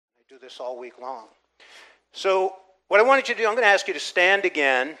Do this all week long. So what I wanted you to do, I'm going to ask you to stand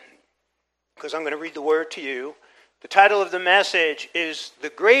again because I'm going to read the word to you. The title of the message is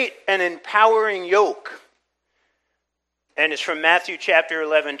The Great and Empowering Yoke. And it's from Matthew chapter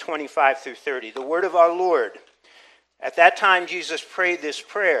 11, 25 through 30. The word of our Lord. At that time, Jesus prayed this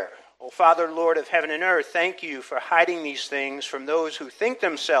prayer. O Father, Lord of heaven and earth, thank you for hiding these things from those who think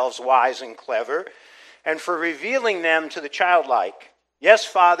themselves wise and clever, and for revealing them to the childlike. Yes,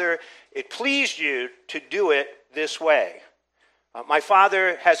 Father, it pleased you to do it this way. My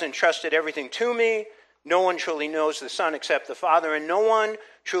Father has entrusted everything to me. No one truly knows the Son except the Father, and no one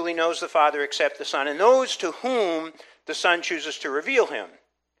truly knows the Father except the Son, and those to whom the Son chooses to reveal him.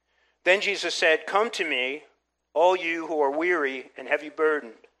 Then Jesus said, Come to me, all you who are weary and heavy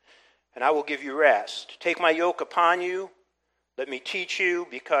burdened, and I will give you rest. Take my yoke upon you. Let me teach you,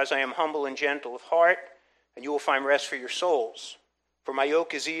 because I am humble and gentle of heart, and you will find rest for your souls. For my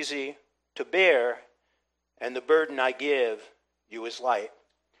yoke is easy to bear, and the burden I give you is light.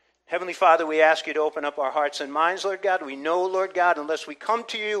 Heavenly Father, we ask you to open up our hearts and minds, Lord God. We know, Lord God, unless we come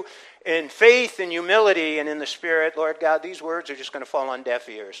to you in faith and humility and in the Spirit, Lord God, these words are just going to fall on deaf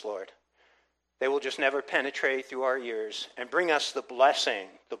ears, Lord. They will just never penetrate through our ears and bring us the blessing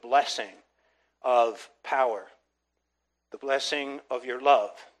of power, the blessing of your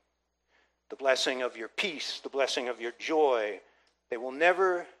love, the blessing of your peace, the blessing of your joy. They will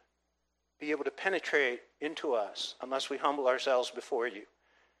never be able to penetrate into us unless we humble ourselves before you.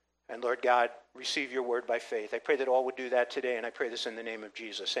 And Lord God, receive your word by faith. I pray that all would do that today, and I pray this in the name of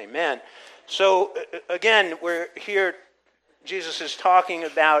Jesus. Amen. So, again, we're here, Jesus is talking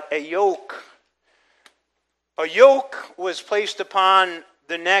about a yoke. A yoke was placed upon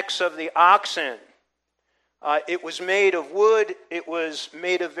the necks of the oxen. It was made of wood. It was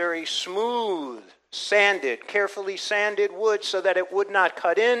made of very smooth, carefully sanded wood so that it would not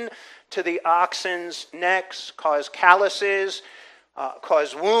cut in to the oxen's necks, cause calluses,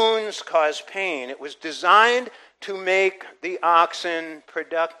 cause wounds, cause pain. It was designed to make the oxen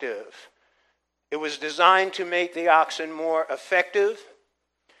productive. It was designed to make the oxen more effective.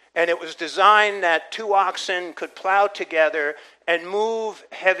 And it was designed that two oxen could plow together and move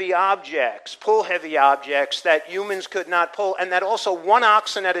heavy objects, pull heavy objects that humans could not pull, and that also one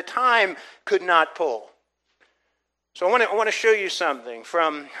oxen at a time could not pull. So I want to show you something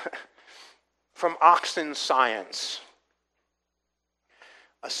from oxen science.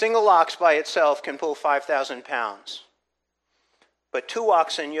 A single ox by itself can pull 5,000 pounds, but two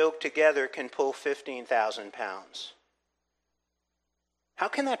oxen yoked together can pull 15,000 pounds. How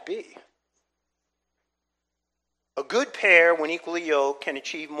can that be? A good pair, when equally yoked, can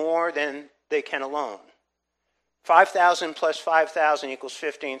achieve more than they can alone. 5,000 plus 5,000 equals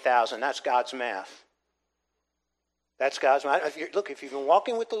 15,000. That's God's math. That's God's math. If you've been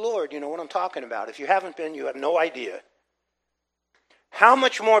walking with the Lord, you know what I'm talking about. If you haven't been, you have no idea. How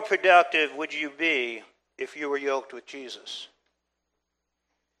much more productive would you be if you were yoked with Jesus?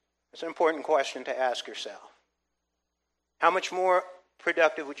 It's an important question to ask yourself. How much more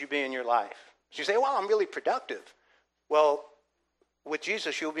productive would you be in your life? So you say, well, I'm really productive. Well, with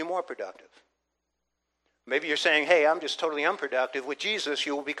Jesus, you'll be more productive. Maybe you're saying, hey, I'm just totally unproductive. With Jesus,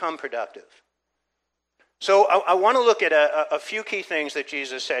 you will become productive. So I want to look at a few key things that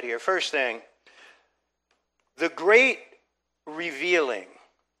Jesus said here. First thing, the great revealing.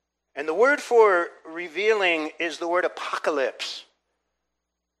 And the word for revealing is the word apocalypse.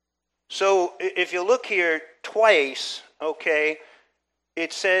 So if you look here twice, okay,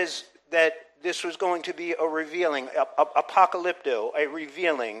 it says that this was going to be a revealing, apocalypto, a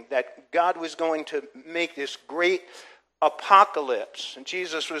revealing, that God was going to make this great apocalypse, and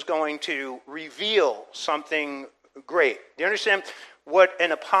Jesus was going to reveal something great. Do you understand what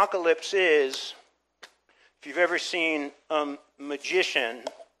an apocalypse is? If you've ever seen a magician,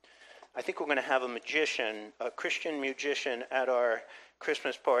 I think we're going to have a magician, a Christian magician at our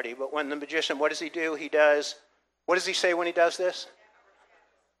Christmas party, but when the magician, what does he do? What does he say when he does this?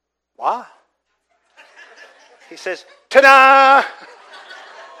 What? He says, ta-da!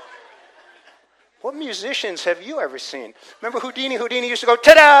 What musicians have you ever seen? Remember Houdini? Houdini used to go,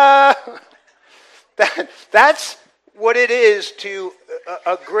 ta-da! That's what it is to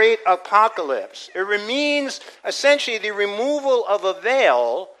a great apocalypse. It means essentially the removal of a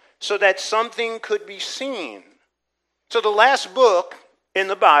veil so that something could be seen. So the last book in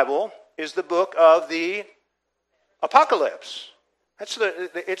the Bible is the book of the Apocalypse.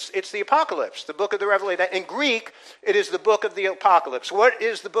 It's the Apocalypse, the book of the Revelation. In Greek, it is the book of the Apocalypse. What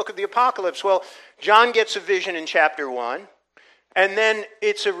is the book of the Apocalypse? Well, John gets a vision in chapter 1, and then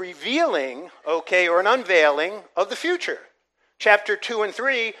it's a revealing, or an unveiling of the future. Chapter 2 and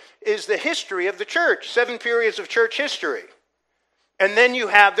 3 is the history of the church, 7 periods of church history. And then you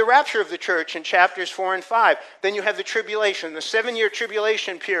have the rapture of the church in chapters 4 and 5. Then you have the tribulation, the 7-year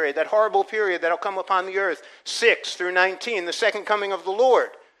tribulation period, that horrible period that will come upon the earth, 6 through 19, the second coming of the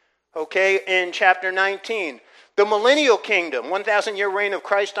Lord, okay, in chapter 19. The millennial kingdom, 1,000-year reign of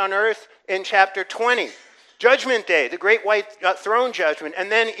Christ on earth in chapter 20. Judgment Day, the great white throne judgment,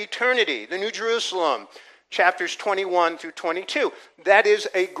 and then eternity, the New Jerusalem, chapters 21 through 22. That is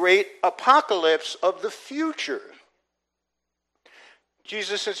a great apocalypse of the future.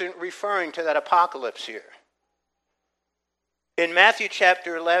 Jesus isn't referring to that apocalypse here. In Matthew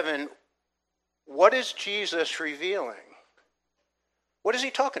chapter 11, what is Jesus revealing? What is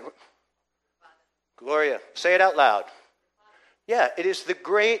he talking about? Gloria, say it out loud. Yeah, it is the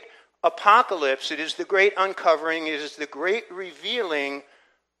great apocalypse. It is the great uncovering. It is the great revealing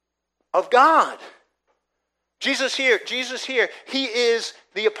of God. Jesus here, he is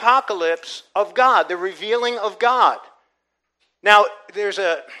the apocalypse of God, the revealing of God. Now, there's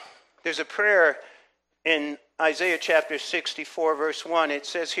a prayer in Isaiah chapter 64, verse 1. It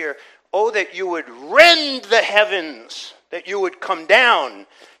says here, "Oh, that you would rend the heavens, that you would come down,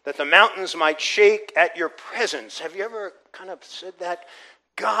 that the mountains might shake at your presence." Have you ever kind of said that?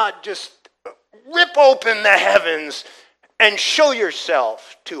 God, just rip open the heavens and show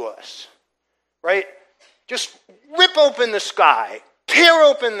yourself to us, right? Just rip open the sky, tear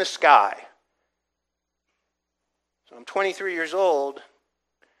open the sky. So I'm 23 years old.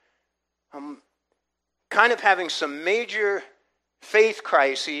 I'm kind of having some major faith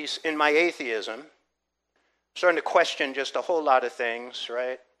crises in my atheism. I'm starting to question just a whole lot of things,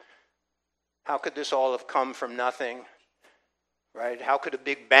 right? How could this all have come from nothing? Right? How could a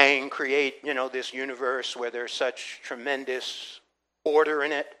big bang create, this universe where there's such tremendous order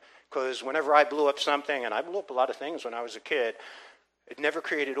in it? Because whenever I blew up something, and I blew up a lot of things when I was a kid, it never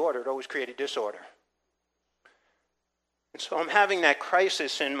created order. It always created disorder. And so I'm having that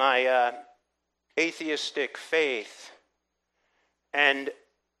crisis in my atheistic faith. And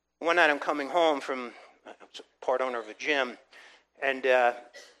one night I'm coming home from, I was part owner of a gym, and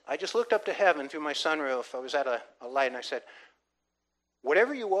I just looked up to heaven through my sunroof. I was at a light, and I said,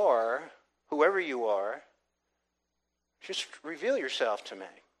 "Whatever you are, whoever you are, just reveal yourself to me."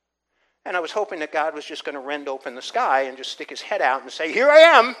 And I was hoping that God was just going to rend open the sky and just stick his head out and say, "Here I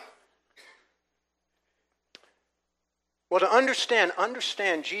am." Well, to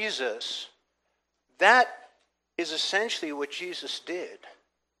understand Jesus, that is essentially what Jesus did.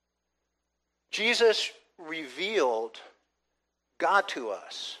 Jesus revealed God to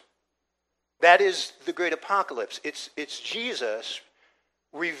us. That is the great apocalypse. It's Jesus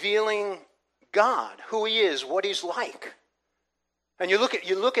revealing God, who he is, what he's like. And you look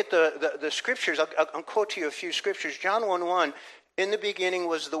at the scriptures. I'll quote to you a few scriptures. John 1:1, "In the beginning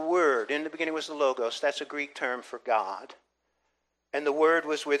was the Word. In the beginning was the Logos." That's a Greek term for God. "And the Word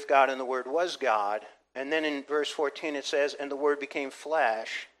was with God, and the Word was God." And then in verse 14 it says, "And the Word became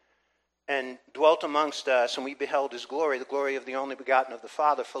flesh and dwelt amongst us, and we beheld his glory, the glory of the only begotten of the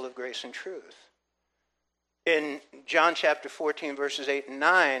Father, full of grace and truth." In John chapter 14, verses 8 and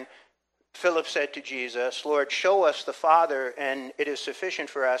 9, Philip said to Jesus, "Lord, show us the Father, and it is sufficient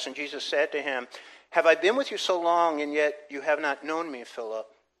for us." And Jesus said to him, "Have I been with you so long, and yet you have not known me, Philip?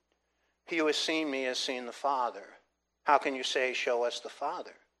 He who has seen me has seen the Father. How can you say, 'Show us the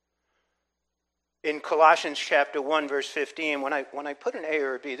Father'?" In Colossians chapter 1, verse 15, when I put an A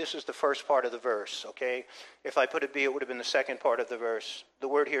or a B, this is the first part of the verse, okay? If I put a B, it would have been the second part of the verse. The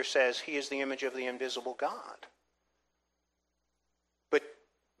word here says, "He is the image of the invisible God." But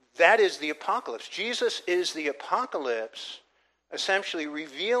that is the apocalypse. Jesus is the apocalypse, essentially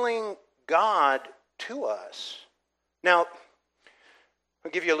revealing God to us. Now,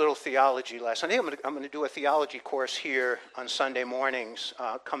 I'll give you a little theology lesson. I think I'm going to do a theology course here on Sunday mornings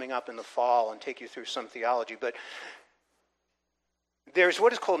coming up in the fall and take you through some theology. But there's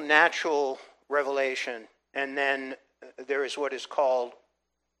what is called natural revelation, and then there is what is called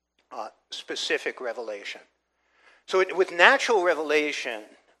specific revelation. So with natural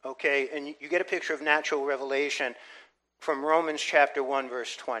revelation, okay, and you get a picture of natural revelation from Romans chapter 1,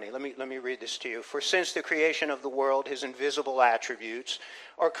 verse 20. Let me read this to you. "For since the creation of the world, his invisible attributes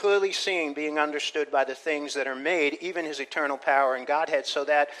are clearly seen, being understood by the things that are made, even his eternal power and Godhead, so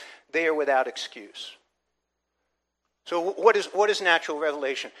that they are without excuse." So what is natural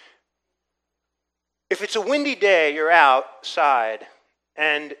revelation? If it's a windy day, you're outside,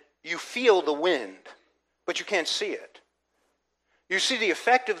 and you feel the wind, but you can't see it. You see the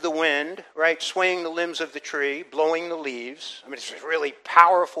effect of the wind, right, swaying the limbs of the tree, blowing the leaves. I mean, it's a really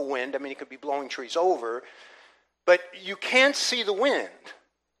powerful wind. I mean, it could be blowing trees over. But you can't see the wind,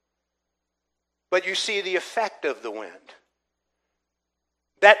 but you see the effect of the wind.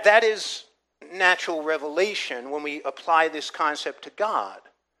 That is natural revelation when we apply this concept to God.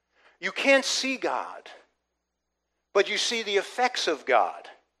 You can't see God, but you see the effects of God.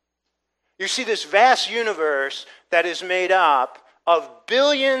 You see this vast universe that is made up of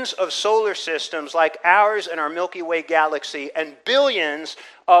billions of solar systems like ours and our Milky Way galaxy, and billions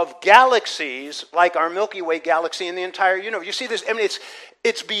of galaxies like our Milky Way galaxy in the entire universe. You see this, I mean,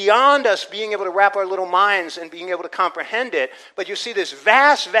 it's beyond us being able to wrap our little minds and being able to comprehend it, but you see this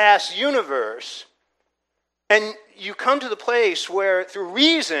vast, vast universe, and you come to the place where, through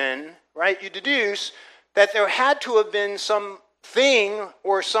reason, right, you deduce that there had to have been something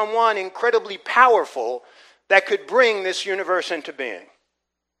or someone incredibly powerful that could bring this universe into being.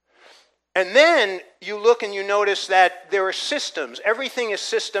 And then you look and you notice that there are systems. Everything is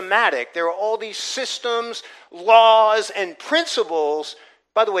systematic. There are all these systems, laws, and principles.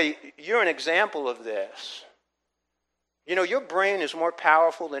 By the way, you're an example of this. You know, your brain is more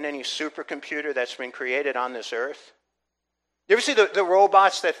powerful than any supercomputer that's been created on this earth. You ever see the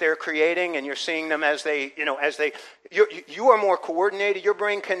robots that they're creating, and you're seeing them as you are more coordinated. Your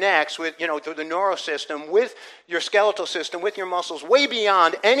brain connects with, through the neural system, with your skeletal system, with your muscles, way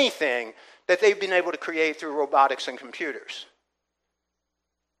beyond anything that they've been able to create through robotics and computers.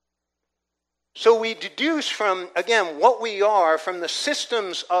 So we deduce from, again, what we are from the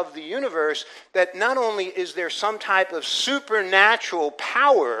systems of the universe, that not only is there some type of supernatural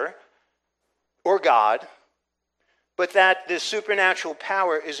power or God, but that this supernatural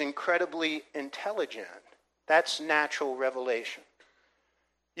power is incredibly intelligent. That's natural revelation.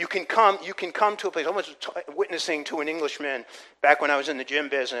 You can come to a place. I was witnessing to an Englishman back when I was in the gym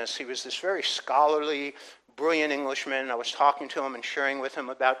business. He was this very scholarly, brilliant Englishman. I was talking to him and sharing with him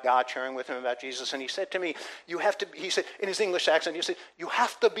about God, sharing with him about Jesus. And he said to me, he said, in his English accent, he said, you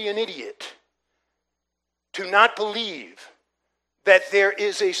have to be an idiot to not believe that there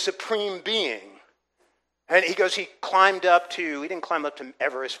is a supreme being. And he goes, he didn't climb up to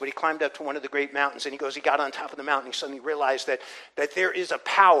Everest, but he climbed up to one of the great mountains. And he goes, he got on top of the mountain. He suddenly realized that there is a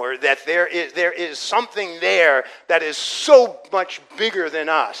power, that there is something there that is so much bigger than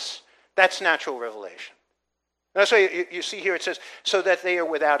us. That's natural revelation. That's why you see here it says, so that they are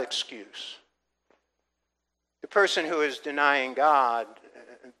without excuse. The person who is denying God,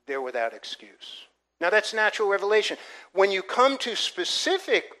 they're without excuse. Now that's natural revelation. When you come to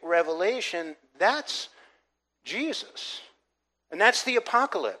specific revelation, that's Jesus. And that's the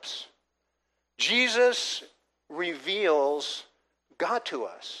apocalypse. Jesus reveals God to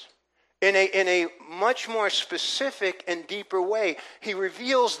us in a much more specific and deeper way. He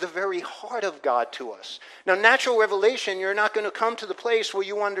reveals the very heart of God to us. Now, natural revelation, you're not going to come to the place where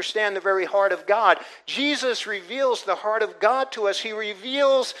you understand the very heart of God. Jesus reveals the heart of God to us. He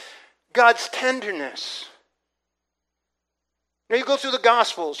reveals God's tenderness. Now you go through the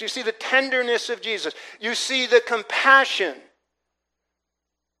Gospels, you see the tenderness of Jesus. You see the compassion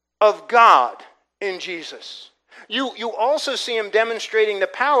of God in Jesus. You also see him demonstrating the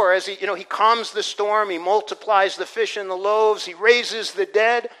power as he calms the storm, he multiplies the fish and the loaves, he raises the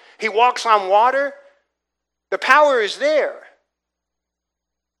dead, he walks on water. The power is there.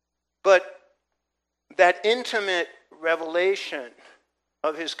 But that intimate revelation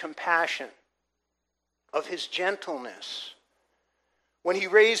of his compassion, of his gentleness, when he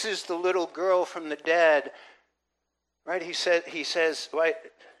raises the little girl from the dead, right? He says, right,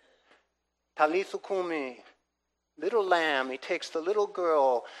 Talitha kumi, little lamb. He takes the little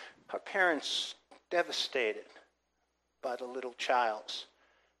girl, her parents devastated by the little child's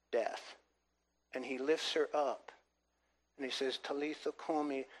death, and he lifts her up, and he says, Talitha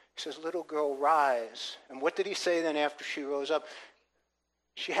kumi. He says, little girl, rise. And what did he say then after she rose up?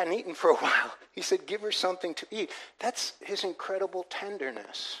 She hadn't eaten for a while. He said, give her something to eat. That's his incredible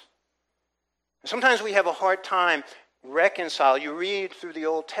tenderness. Sometimes we have a hard time reconcile. You read through the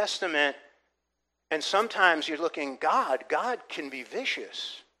Old Testament, and sometimes you're looking, God can be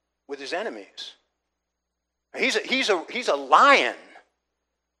vicious with his enemies. He's a lion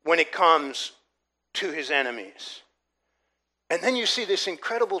when it comes to his enemies. And then you see this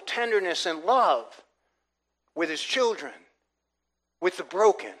incredible tenderness and love with his children, with the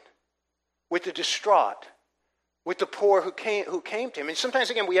broken, with the distraught, with the poor who came to him. And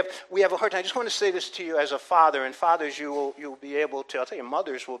sometimes, again, we have a hard time. I just want to say this to you as a father, and fathers, you'll be able to, I'll tell you,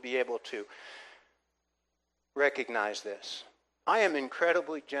 mothers will be able to recognize this. I am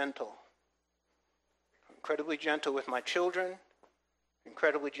incredibly gentle with my children,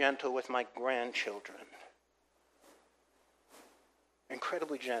 incredibly gentle with my grandchildren.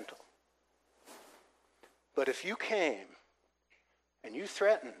 Incredibly gentle. But if you came and you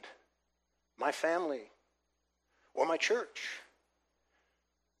threatened my family or my church,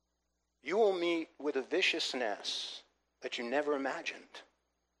 you will meet with a viciousness that you never imagined.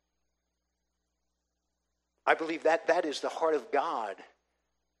 I believe that is the heart of God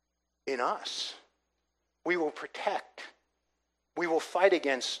in us. We will protect. We will fight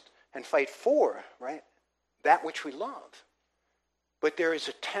against and fight for, right, that which we love. But there is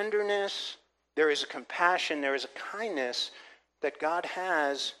a tenderness, there is a compassion, there is a kindness that God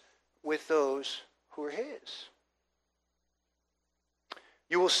has with those who are his.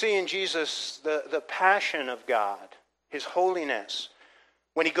 You will see in Jesus the passion of God, his holiness.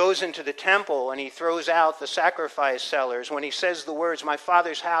 When he goes into the temple and he throws out the sacrifice sellers, when he says the words, "My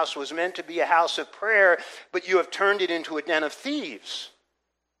Father's house was meant to be a house of prayer, but you have turned it into a den of thieves."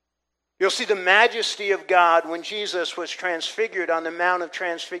 You'll see the majesty of God when Jesus was transfigured on the Mount of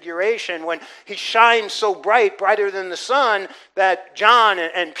Transfiguration, when he shined so bright, brighter than the sun, that John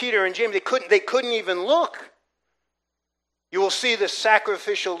and Peter and James, they couldn't even look. You will see the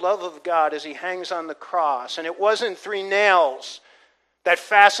sacrificial love of God as he hangs on the cross. And it wasn't 3 nails that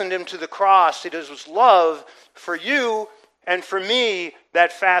fastened him to the cross. It was love for you and for me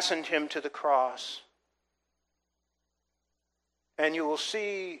that fastened him to the cross. And you will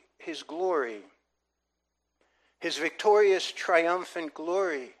see his glory, his victorious, triumphant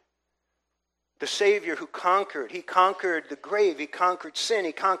glory. The Savior who conquered. He conquered the grave. He conquered sin.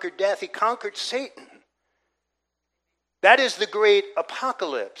 He conquered death. He conquered Satan. That is the great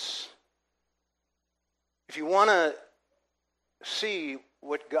apocalypse. If you want to see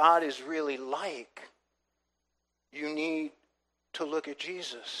what God is really like, you need to look at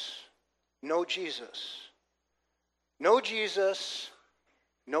Jesus. Know Jesus. Know Jesus,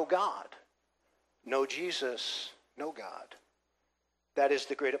 know God. Know Jesus, know God. That is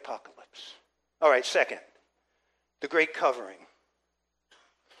the great apocalypse. All right, second, the great covering.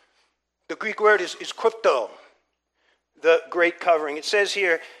 The Greek word is krypto, the great covering. It says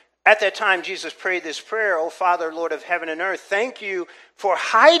here, at that time, Jesus prayed this prayer, "O Father, Lord of heaven and earth, thank you for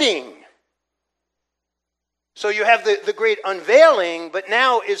hiding." So you have the great unveiling, but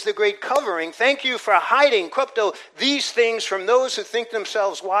now is the great covering. Thank you for hiding, krypto, these things from those who think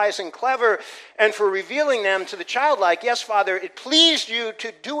themselves wise and clever, and for revealing them to the childlike. Yes, Father, it pleased you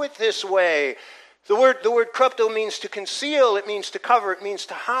to do it this way. The word krypto means to conceal, it means to cover, it means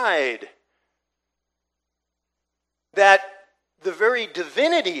to hide. That the very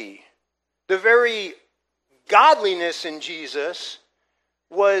divinity, the very godliness in Jesus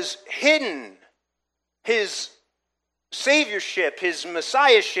was hidden. His saviorship, his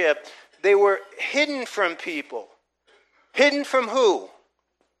messiahship, they were hidden from people. Hidden from who?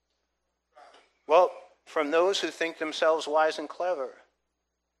 Well, from those who think themselves wise and clever.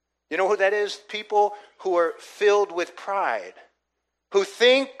 You know who that is? People who are filled with pride, who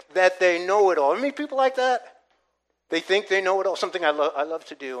think that they know it all. I mean, people like that. They think they know it all. Something I love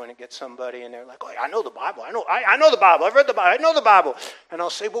to do when I get somebody and they're like, "Oh, I know the Bible. I know the Bible. I've read the Bible. I know the Bible." And I'll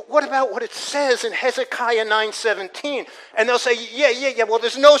say, "Well, what about what it says in Hezekiah 9:17?" And they'll say, yeah. Well,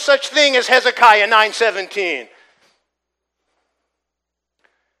 there's no such thing as Hezekiah 9:17.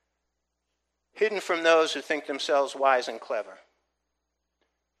 Hidden from those who think themselves wise and clever.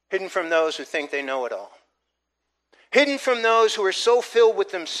 Hidden from those who think they know it all. Hidden from those who are so filled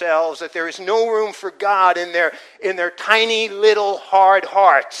with themselves that there is no room for God in their tiny little hard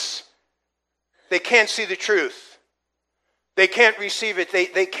hearts. They can't see the truth. They can't receive it.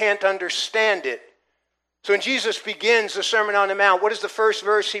 They can't understand it. So when Jesus begins the Sermon on the Mount, what is the first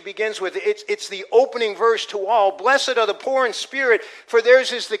verse he begins with? It's the opening verse to all. "Blessed are the poor in spirit, for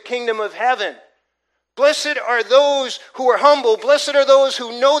theirs is the kingdom of heaven." Blessed are those who are humble. Blessed are those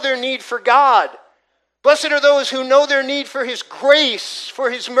who know their need for God. Blessed are those who know their need for his grace, for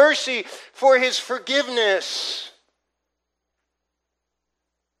his mercy, for his forgiveness.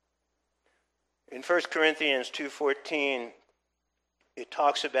 In 1 Corinthians 2:14, it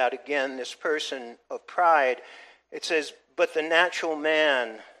talks about, again, this person of pride. It says, "But the natural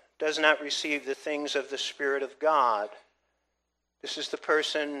man does not receive the things of the Spirit of God." This is the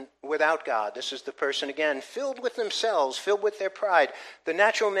person without God. This is the person, again, filled with themselves, filled with their pride. "The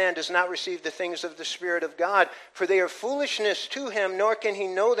natural man does not receive the things of the Spirit of God, for they are foolishness to him, nor can he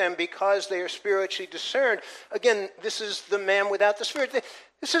know them because they are spiritually discerned." Again, this is the man without the Spirit.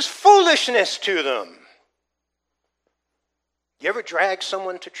 This is foolishness to them. You ever drag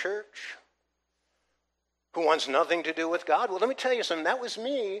someone to church who wants nothing to do with God? Well, let me tell you something. That was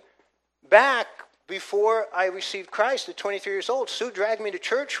me back before I received Christ at 23 years old. Sue dragged me to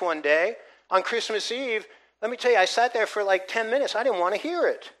church one day on Christmas Eve. Let me tell you, I sat there for like 10 minutes. I didn't want to hear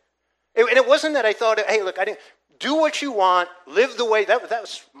it. And it wasn't that I thought, hey, look, I didn't do what you want, live the way, that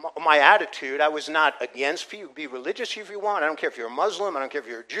was my attitude. I was not against people. Be religious if you want. I don't care if you're a Muslim. I don't care if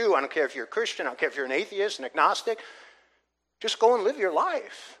you're a Jew. I don't care if you're a Christian. I don't care if you're an atheist, an agnostic. Just go and live your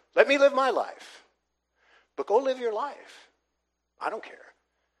life. Let me live my life. But go live your life. I don't care.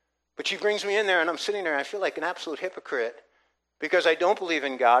 But she brings me in there, and I'm sitting there, and I feel like an absolute hypocrite because I don't believe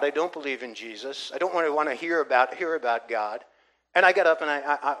in God. I don't believe in Jesus. I don't want to hear about God. And I got up and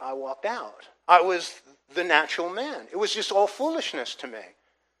I walked out. I was the natural man. It was just all foolishness to me.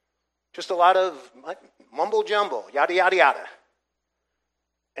 Just a lot of mumble jumble, yada, yada, yada.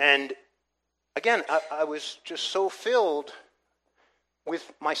 And again, I was just so filled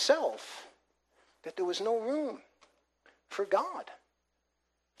with myself that there was no room for God.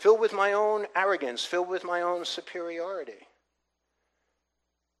 Filled with my own arrogance, filled with my own superiority.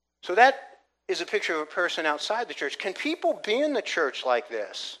 So that is a picture of a person outside the church. Can people be in the church like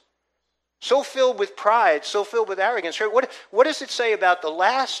this? So filled with pride, so filled with arrogance. What does it say about the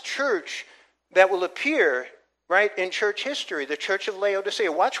last church that will appear, right, in church history, the church of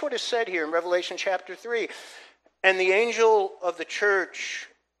Laodicea? Watch what is said here in Revelation chapter 3. And the angel of the church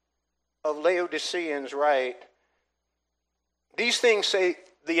of Laodiceans write, these things say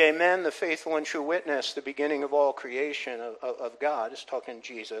the Amen, the faithful and true witness, the beginning of all creation of God. It's talking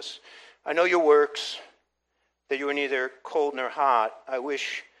Jesus. I know your works, that you are neither cold nor hot. I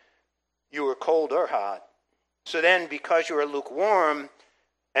wish you were cold or hot. So then, because you are lukewarm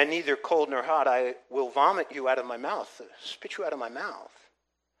and neither cold nor hot, I will vomit you out of my mouth, spit you out of my mouth.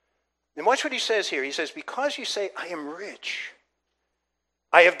 And watch what he says here. He says, because you say, I am rich,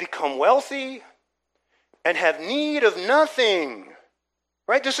 I have become wealthy, and have need of nothing.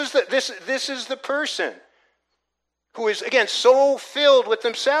 Right? This is the person who is, again, so filled with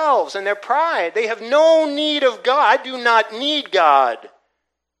themselves and their pride. They have no need of God. I do not need God.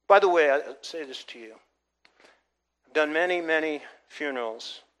 By the way, I'll say this to you. I've done many, many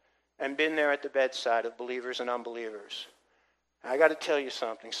funerals and been there at the bedside of believers and unbelievers. I got to tell you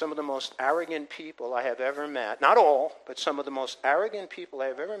something. Some of the most arrogant people I have ever met, not all, but some of the most arrogant people I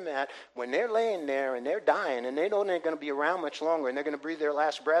have ever met, when they're laying there and they're dying and they know they're going to be around much longer and they're going to breathe their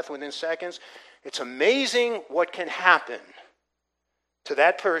last breath within seconds, it's amazing what can happen to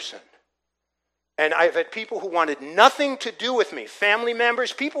that person. And I've had people who wanted nothing to do with me, family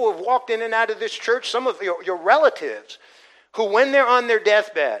members, people who have walked in and out of this church, some of your relatives, who when they're on their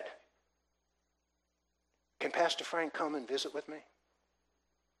deathbed, can Pastor Frank come and visit with me?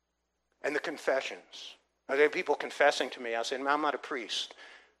 And the confessions. Are there people confessing to me? I say, I'm not a priest.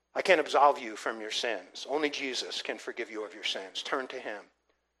 I can't absolve you from your sins. Only Jesus can forgive you of your sins. Turn to him.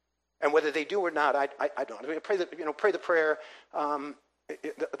 And whether they do or not, I don't. I mean, pray the prayer.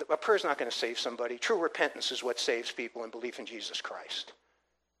 A prayer is not going to save somebody. True repentance is what saves people and belief in Jesus Christ.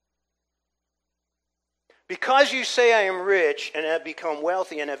 Because you say I am rich and have become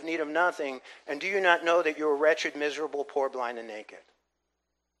wealthy and have need of nothing, and do you not know that you are wretched, miserable, poor, blind, and naked?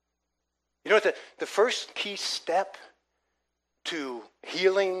 You know what the first key step to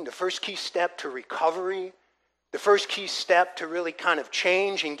healing, the first key step to recovery, the first key step to really kind of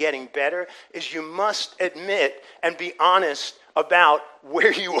change and getting better is you must admit and be honest about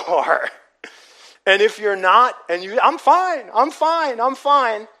where you are. And if you're not, and I'm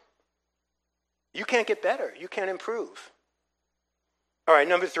fine. You can't get better. You can't improve. All right,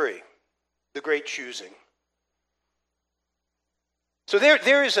 number 3, the great choosing. So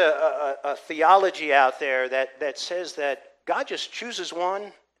there is a theology out there that says that God just chooses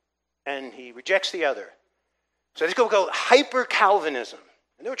one and he rejects the other. So let's go hyper-Calvinism.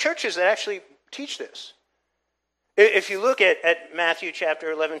 And there are churches that actually teach this. If you look at Matthew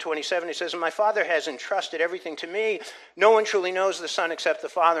chapter 11:27, it says, my Father has entrusted everything to me. No one truly knows the Son except the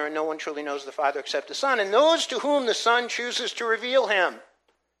Father, and no one truly knows the Father except the Son, and those to whom the Son chooses to reveal him.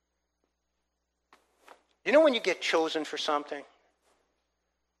 You know when you get chosen for something?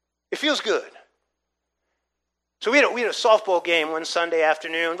 It feels good. So we had a softball game one Sunday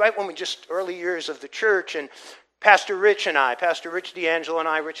afternoon, right when early years of the church, and Pastor Rich D'Angelo and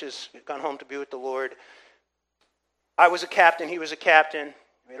I, Rich has gone home to be with the Lord. I was a captain, he was a captain.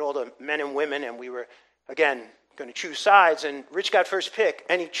 We had all the men and women, and we were, again, going to choose sides. And Rich got first pick,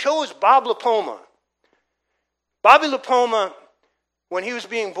 and he chose Bob LaPoma. Bobby LaPoma, when he was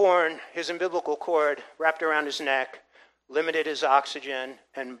being born, his umbilical cord wrapped around his neck, limited his oxygen,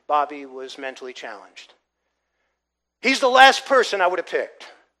 and Bobby was mentally challenged. He's the last person I would have picked.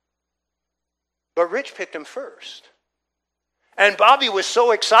 But Rich picked him first. And Bobby was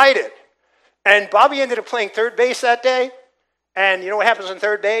so excited. And Bobby ended up playing third base that day. And you know what happens on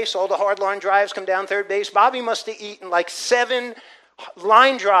third base? All the hard line drives come down third base. Bobby must have eaten like 7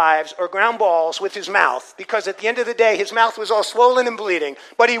 line drives or ground balls with his mouth because at the end of the day, his mouth was all swollen and bleeding,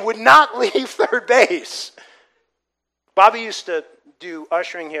 but he would not leave third base. Bobby used to do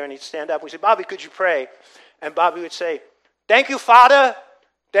ushering here, and he'd stand up. We said, Bobby, could you pray? And Bobby would say, thank you, Father.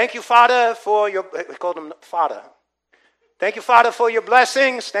 Thank you, Father, for your, we called him Father. Thank you, Father, for your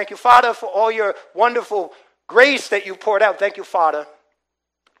blessings. Thank you, Father, for all your wonderful grace that you poured out. Thank you, Father.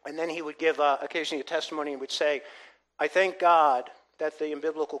 And then he would give occasionally a testimony and would say, I thank God that the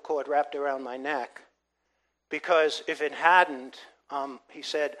umbilical cord wrapped around my neck, because if it hadn't, he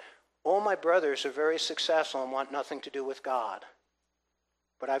said, all my brothers are very successful and want nothing to do with God.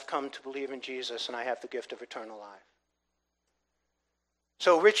 But I've come to believe in Jesus, and I have the gift of eternal life.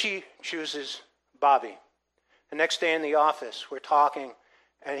 So Richie chooses Bobby. The next day in the office, we're talking,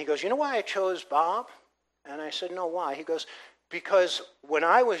 and he goes, you know why I chose Bob? And I said, no, why? He goes, because when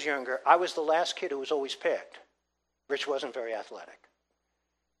I was younger, I was the last kid who was always picked. Rich wasn't very athletic.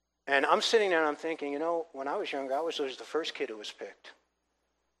 And I'm sitting there and I'm thinking, you know, when I was younger, I was always the first kid who was picked.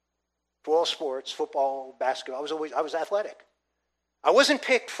 For all sports, football, basketball, I was athletic. I wasn't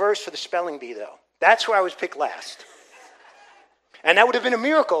picked first for the spelling bee, though. That's where I was picked last. And that would have been a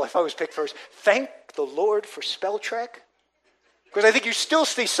miracle if I was picked first. Thank the Lord for spell check. Because I think you still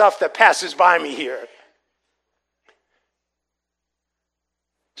see stuff that passes by me here.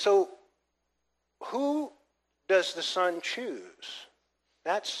 So, who does the Son choose?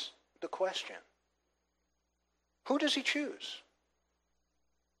 That's the question. Who does he choose?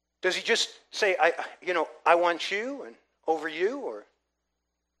 Does he just say, I want you and over you? Or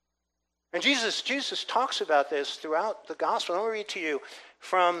And Jesus talks about this throughout the gospel. I'm going to read to you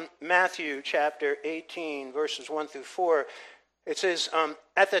from Matthew chapter 18, verses 1 through 4. It says,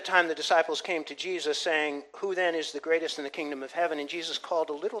 at that time the disciples came to Jesus saying, who then is the greatest in the kingdom of heaven? And Jesus called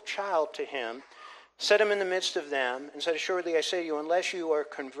a little child to him, set him in the midst of them, and said, assuredly I say to you, unless you are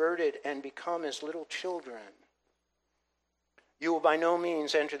converted and become as little children, you will by no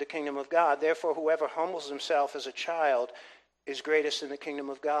means enter the kingdom of God. Therefore, whoever humbles himself as a child is greatest in the kingdom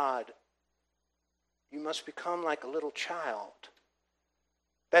of God. You must become like a little child.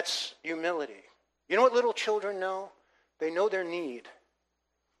 That's humility. You know what little children know? They know their need.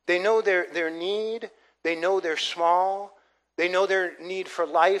 They know their need. They know they're small. They know their need for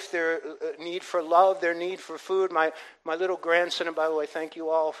life, their need for love, their need for food. My little grandson, and by the way, thank you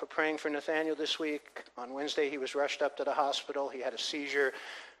all for praying for Nathaniel this week. On Wednesday, he was rushed up to the hospital. He had a seizure,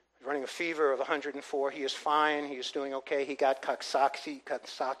 running a fever of 104. He is fine. He is doing okay. He got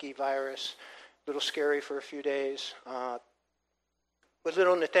Coxsackie virus. A little scary for a few days. But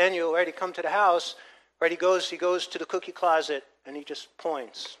little Nathaniel, right, he come to the house, right, he goes to the cookie closet, and he just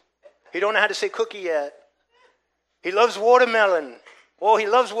points. He don't know how to say cookie yet. He loves watermelon. Oh, he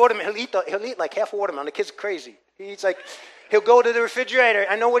loves watermelon. He'll eat like half a watermelon. The kid's crazy. He'll go to the refrigerator.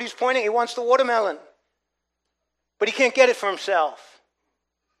 I know what he's pointing. He wants the watermelon. But he can't get it for himself.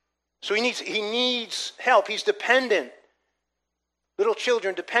 So he needs help. He's dependent. Little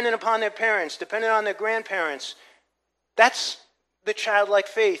children dependent upon their parents, dependent on their grandparents. That's the childlike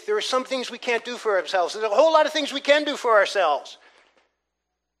faith. There are some things we can't do for ourselves. There's a whole lot of things we can do for ourselves.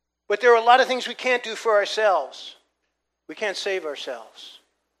 But there are a lot of things we can't do for ourselves. We can't save ourselves.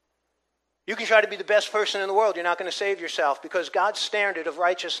 You can try to be the best person in the world. You're not going to save yourself because God's standard of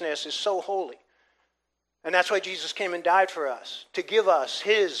righteousness is so holy. And that's why Jesus came and died for us, to give us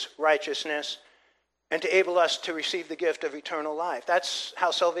his righteousness and to enable us to receive the gift of eternal life. That's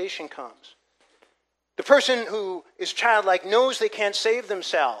how salvation comes. The person who is childlike knows they can't save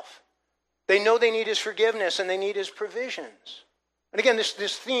themselves. They know they need his forgiveness and they need his provisions. And again,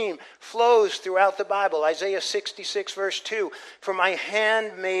 this theme flows throughout the Bible. Isaiah 66, verse 2, for my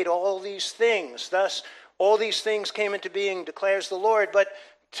hand made all these things. Thus, all these things came into being, declares the Lord. But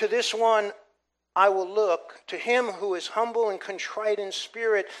to this one I will look, to him who is humble and contrite in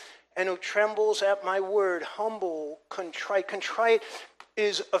spirit, and who trembles at my word. Humble, contrite. Contrite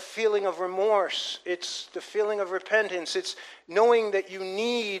is a feeling of remorse. It's the feeling of repentance. It's knowing that you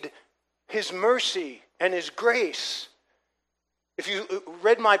need his mercy and his grace. If you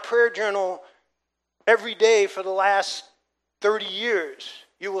read my prayer journal every day for the last 30 years,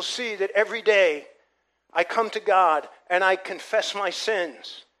 you will see that every day I come to God and I confess my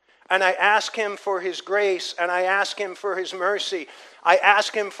sins. And I ask him for his grace, and I ask him for his mercy. I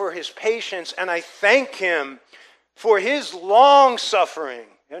ask him for his patience, and I thank him for his long suffering.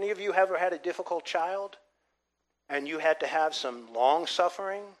 Any of you ever had a difficult child and you had to have some long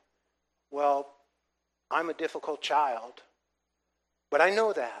suffering? Well, I'm a difficult child, but I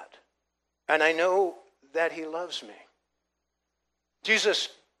know that, and I know that he loves me. Jesus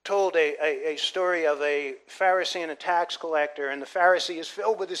told a story of a Pharisee and a tax collector, and the Pharisee is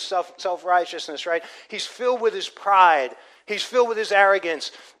filled with his self-righteousness, right? He's filled with his pride. He's filled with his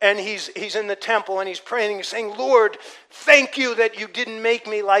arrogance, and he's in the temple, and he's praying, and he's saying, Lord, thank you that you didn't make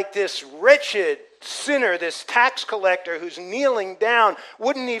me like this wretched sinner, this tax collector who's kneeling down,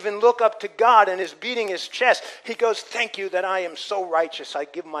 wouldn't even look up to God and is beating his chest. He goes, thank you that I am so righteous. I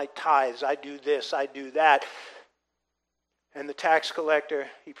give my tithes. I do this. I do that. And the tax collector,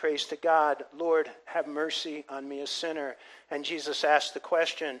 he prays to God, Lord, have mercy on me, a sinner. And Jesus asked the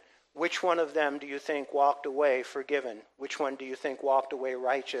question, which one of them do you think walked away forgiven? Which one do you think walked away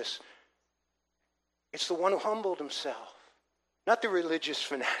righteous? It's the one who humbled himself, not the religious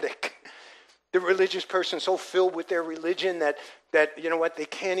fanatic. The religious person so filled with their religion that you know what, they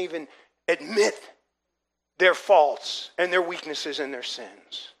can't even admit their faults and their weaknesses and their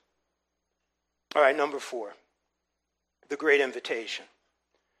sins. All right, number 4, the great invitation.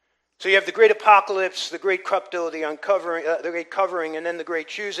 So you have the great apocalypse, the great crypto, the uncovering, the great covering, and then the great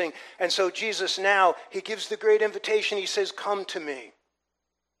choosing. And so Jesus now, he gives the great invitation. He says, come to me.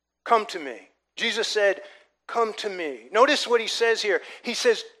 Come to me. Jesus said, come to me. Notice what he says here. He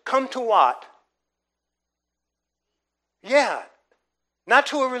says, come to what? Yeah, not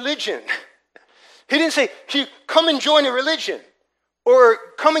to a religion. He didn't say, come and join a religion, or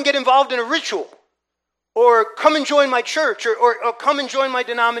come and get involved in a ritual, or come and join my church, or come and join my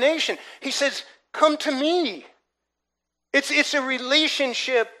denomination. He says, come to me. It's a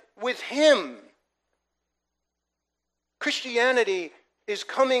relationship with him. Christianity is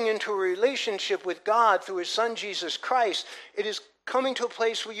coming into a relationship with God through his son Jesus Christ. It is coming to a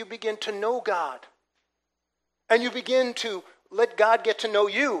place where you begin to know God. And you begin to let God get to know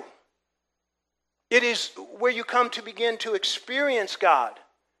you. It is where you come to begin to experience God.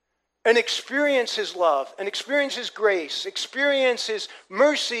 And experience his love. And experience his grace. Experience his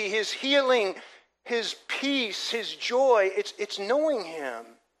mercy, his healing, his peace, his joy. It's knowing him.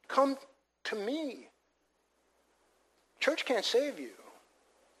 Come to me. Church can't save you.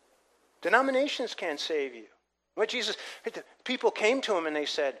 Denominations can't save you. What Jesus, people came to him and they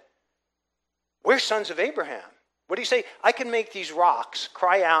said, we're sons of Abraham. What do you say? I can make these rocks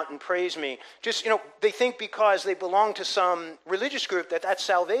cry out and praise me. Just, they think because they belong to some religious group that's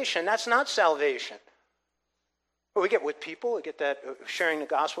salvation. That's not salvation. Well, we get with people, we get that sharing the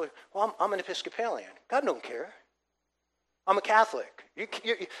gospel. Well, I'm an Episcopalian. God don't care. I'm a Catholic. You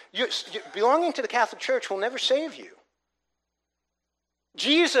belonging to the Catholic Church will never save you.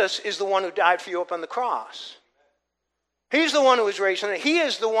 Jesus is the one who died for you up on the cross. He's the one who was raised, and he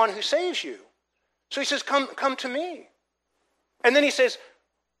is the one who saves you. So he says, come to me. And then he says,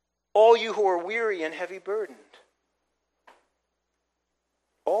 all you who are weary and heavy burdened.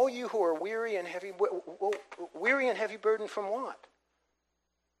 All you who are weary and heavy burdened from what?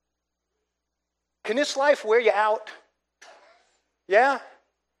 Can this life wear you out? Yeah?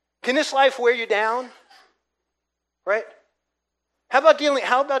 Can this life wear you down? Right? How about dealing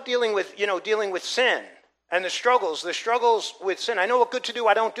with sin? And the struggles with sin. I know what good to do,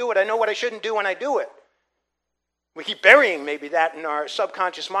 I don't do it. I know what I shouldn't do, and I do it. We keep burying maybe that in our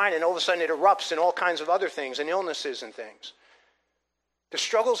subconscious mind, and all of a sudden it erupts in all kinds of other things, and illnesses and things. The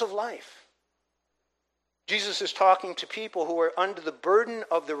struggles of life. Jesus is talking to people who are under the burden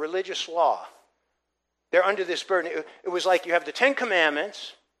of the religious law. They're under this burden. It was like you have the 10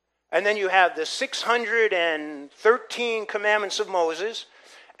 Commandments, and then you have the 613 commandments of Moses.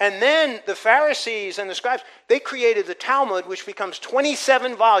 And then the Pharisees and the scribes, they created the Talmud, which becomes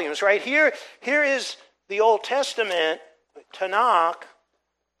 27 volumes, right? Here is the Old Testament, Tanakh.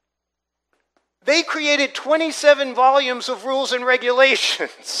 They created 27 volumes of rules and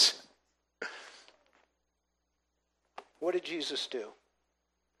regulations. What did Jesus do?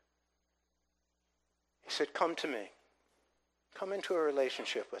 He said, come to me. Come into a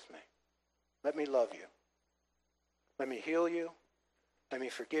relationship with me. Let me love you. Let me heal you. Let me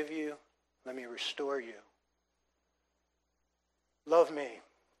forgive you. Let me restore you. Love me.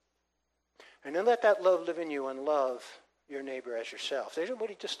 And then let that love live in you and love your neighbor as yourself. Isn't what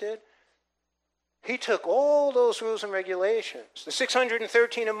he just did? He took all those rules and regulations, the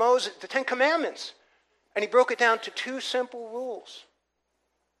 613 of Moses, the 10 Commandments, and he broke it down to 2 simple rules.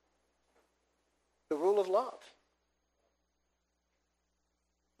 The rule of love.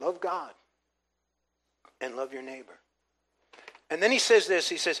 Love God and love your neighbor. And then he says this,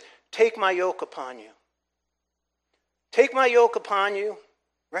 he says, take my yoke upon you. Take my yoke upon you,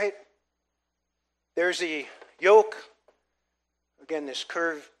 right? There's the yoke, again, this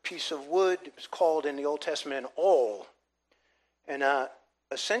curved piece of wood. It was called in the Old Testament an awl. And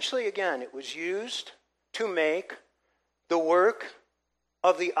essentially, again, it was used to make the work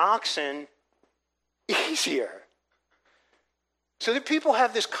of the oxen easier. So that people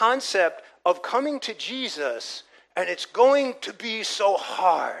have this concept of coming to Jesus, and it's going to be so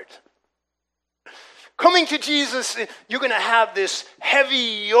hard. Coming to Jesus, you're going to have this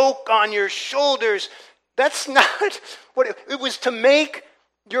heavy yoke on your shoulders. That's not what it was, to make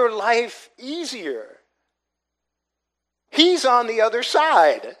your life easier. He's on the other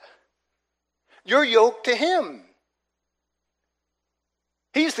side. You're yoked to him.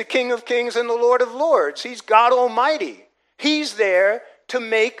 He's the King of Kings and the Lord of Lords. He's God Almighty. He's there to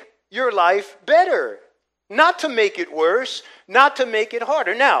make your life better, not to make it worse, not to make it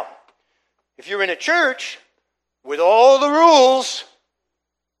harder. Now, if you're in a church with all the rules,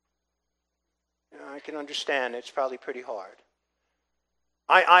 I can understand it's probably pretty hard.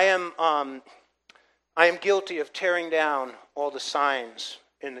 I am guilty of tearing down all the signs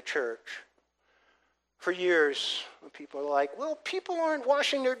in the church. For years, people are like, well, people aren't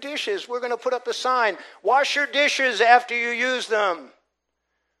washing their dishes. We're going to put up a sign, wash your dishes after you use them.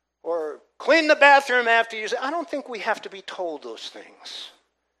 Or clean the bathroom after you use it. I don't think we have to be told those things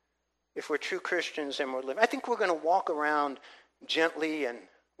if we're true Christians and we're living. I think we're going to walk around gently and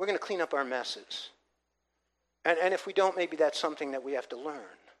we're going to clean up our messes. And if we don't, maybe that's something that we have to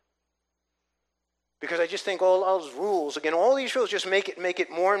learn. Because I just think all those rules, again, all these rules just make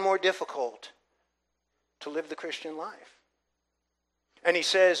it more and more difficult to live the Christian life. And he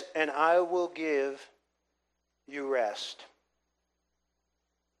says, and I will give you rest.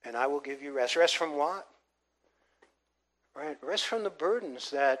 And I will give you rest. Rest from what? Right? Rest from the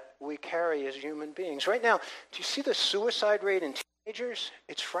burdens that we carry as human beings. Right now, do you see the suicide rate in teenagers?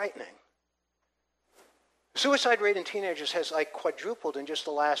 It's frightening. The suicide rate in teenagers has quadrupled in just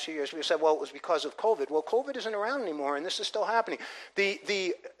the last few years. We said, well, it was because of COVID. Well, COVID isn't around anymore, and this is still happening.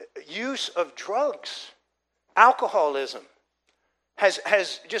 The use of drugs, alcoholism,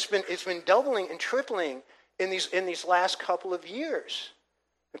 has just been doubling and tripling in these last couple of years.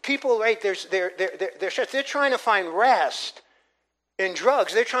 People, right? They're trying to find rest in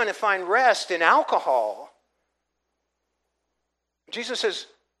drugs. They're trying to find rest in alcohol. Jesus says,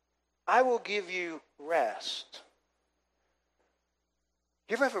 I will give you rest.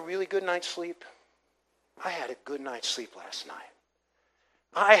 You ever have a really good night's sleep? I had a good night's sleep last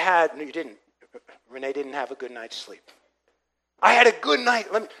night. No, you didn't. Renee didn't have a good night's sleep. I had a good night.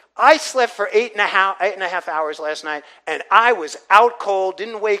 I slept for 8.5 hours last night, and I was out cold,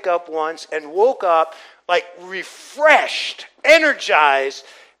 didn't wake up once, and woke up refreshed, energized.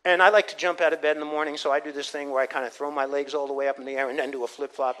 And I like to jump out of bed in the morning, so I do this thing where I kind of throw my legs all the way up in the air and then do a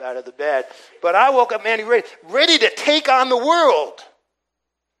flip-flop out of the bed. But I woke up, man, ready to take on the world.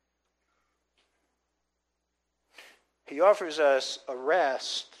 He offers us a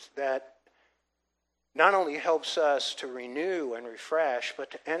rest that not only helps us to renew and refresh, but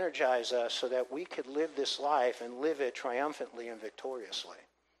to energize us so that we could live this life and live it triumphantly and victoriously.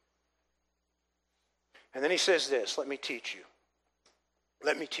 And then he says this, let me teach you.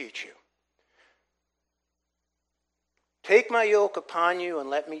 Let me teach you. Take my yoke upon you and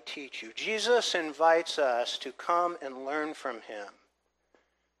let me teach you. Jesus invites us to come and learn from him.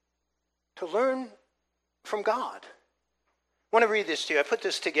 To learn from God. I want to read this to you. I put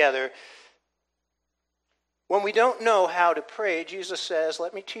this together. When we don't know how to pray, Jesus says,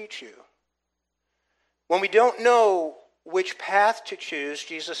 let me teach you. When we don't know which path to choose,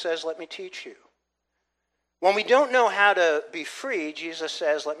 Jesus says, let me teach you. When we don't know how to be free, Jesus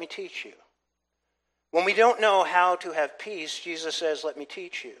says, let me teach you. When we don't know how to have peace, Jesus says, let me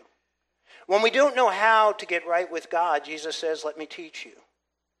teach you. When we don't know how to get right with God, Jesus says, let me teach you.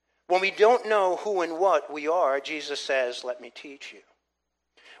 When we don't know who and what we are, Jesus says, let me teach you.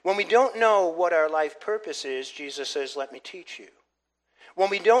 When we don't know what our life purpose is, Jesus says, let me teach you. When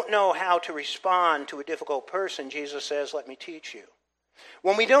we don't know how to respond to a difficult person, Jesus says, let me teach you.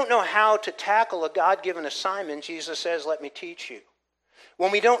 When we don't know how to tackle a God-given assignment, Jesus says, let me teach you.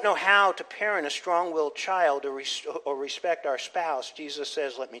 When we don't know how to parent a strong-willed child or respect our spouse, Jesus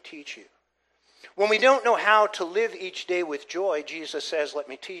says, let me teach you. When we don't know how to live each day with joy, Jesus says, let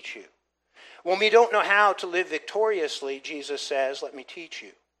me teach you. When we don't know how to live victoriously, Jesus says, let me teach you.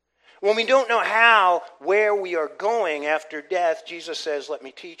 When we don't know where we are going after death, Jesus says, let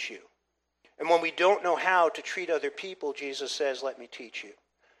me teach you. And when we don't know how to treat other people, Jesus says, let me teach you.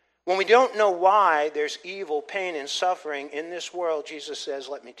 When we don't know why there's evil, pain, and suffering in this world, Jesus says,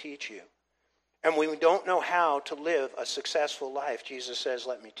 let me teach you. And when we don't know how to live a successful life, Jesus says,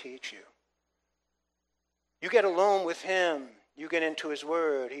 let me teach you. You get alone with him, you get into his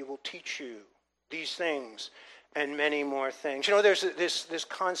word, he will teach you these things. and many more things. You know, there's this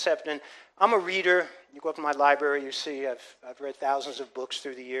concept, and I'm a reader. You go up to my library, you see I've read thousands of books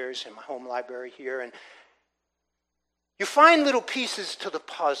through the years in my home library here, and you find little pieces to the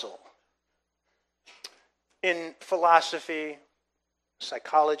puzzle in philosophy,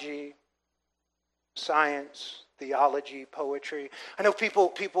 psychology, science, theology, poetry. I know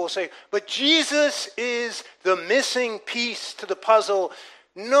people will say, but Jesus is the missing piece to the puzzle.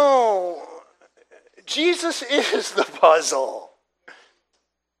 No, Jesus is the puzzle.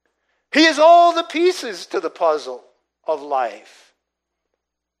 He is all the pieces to the puzzle of life.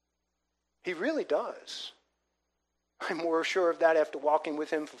 He really does. I'm more sure of that after walking with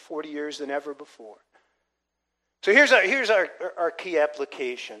him for 40 years than ever before. So here's our key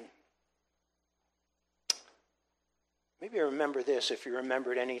application. Maybe remember this if you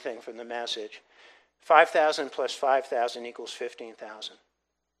remembered anything from the message. 5,000 plus 5,000 equals 15,000.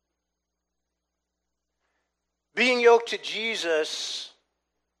 Being yoked to Jesus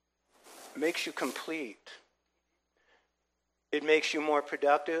makes you complete. It makes you more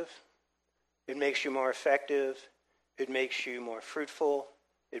productive. It makes you more effective. It makes you more fruitful.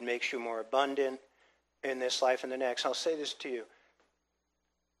 It makes you more abundant in this life and the next. I'll say this to you.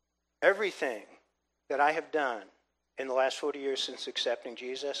 Everything that I have done in the last 40 years since accepting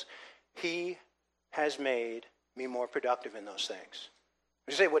Jesus, he has made me more productive in those things.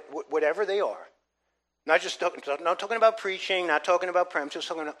 You say whatever they are. Not talking about preaching, not talking about prayer, I'm just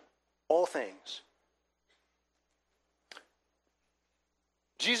talking about all things.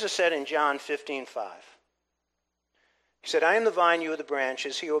 Jesus said in John 15:5, he said, I am the vine, you are the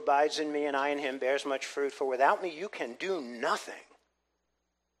branches. He who abides in me and I in him bears much fruit, for without me you can do nothing.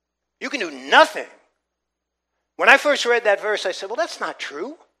 You can do nothing. When I first read that verse, I said, well, that's not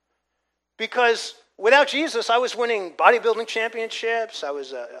true. Because without Jesus, I was winning bodybuilding championships. I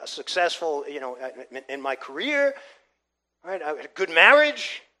was successful, in my career. Right? I had a good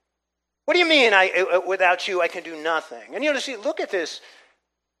marriage. What do you mean without you I can do nothing? And see, look at this.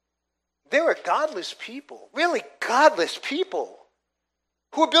 There are godless people, really godless people,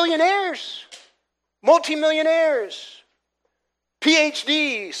 who are billionaires, multimillionaires,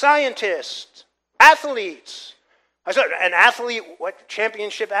 PhD, scientists, athletes. I saw an athlete,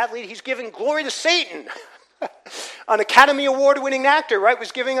 championship athlete, he's giving glory to Satan. An Academy Award-winning actor, right,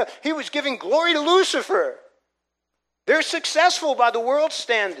 he was giving glory to Lucifer. They're successful by the world's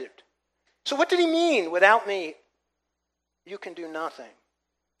standard. So what did he mean? Without me, you can do nothing.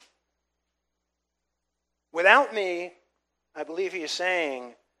 Without me, I believe he is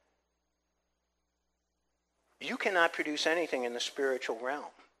saying, you cannot produce anything in the spiritual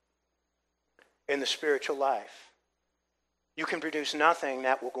realm, in the spiritual life. You can produce nothing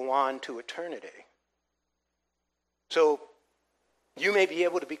that will go on to eternity. So you may be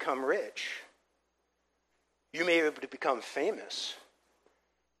able to become rich. You may be able to become famous.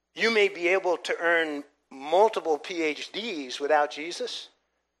 You may be able to earn multiple PhDs without Jesus.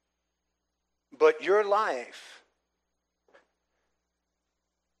 But your life,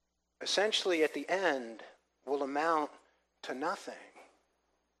 essentially at the end, will amount to nothing.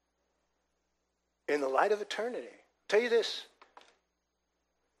 In the light of eternity, I'll tell you this,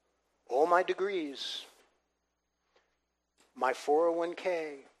 all my degrees, my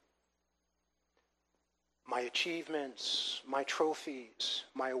 401k, my achievements, my trophies,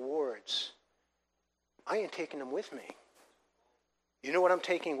 my awards, I ain't taking them with me. You know what I'm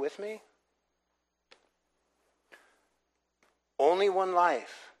taking with me? Only one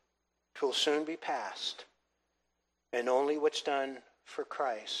life, 'twill soon be past, and only what's done for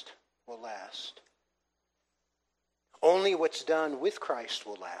Christ will last. Only what's done with Christ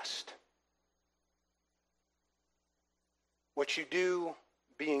will last. What you do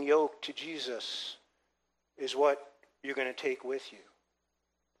being yoked to Jesus is what you're going to take with you.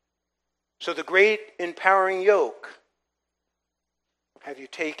 So the great empowering yoke, have you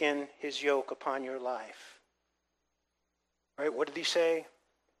taken his yoke upon your life? Right? What did he say?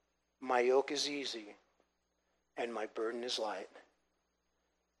 My yoke is easy and my burden is light.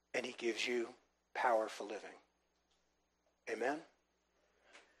 And he gives you power for living. Amen?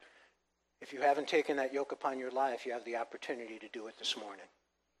 If you haven't taken that yoke upon your life, you have the opportunity to do it this morning.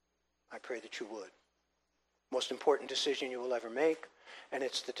 I pray that you would. Most important decision you will ever make, and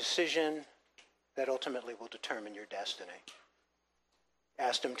it's the decision that ultimately will determine your destiny.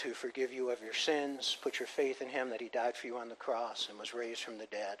 Ask him to forgive you of your sins. Put your faith in him that he died for you on the cross and was raised from the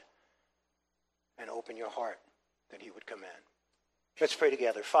dead. And open your heart that he would come in. Let's pray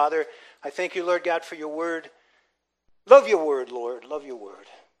together. Father, I thank you, Lord God, for your word. Love your word, Lord. Love your word.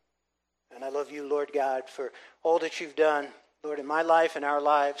 And I love you, Lord God, for all that you've done, Lord, in my life and our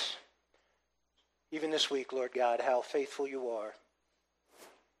lives. even this week, Lord God, how faithful you are.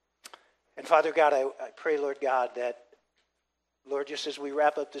 And Father God, I pray, Lord God, that, Lord, just as we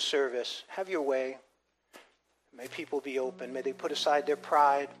wrap up the service, have your way. May people be open. May they put aside their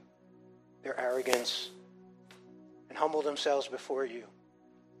pride, their arrogance, and humble themselves before you.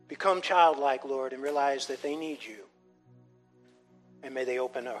 Become childlike, Lord, and realize that they need you. And may they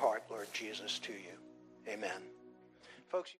open their heart, Lord Jesus, to you. Amen. Folks.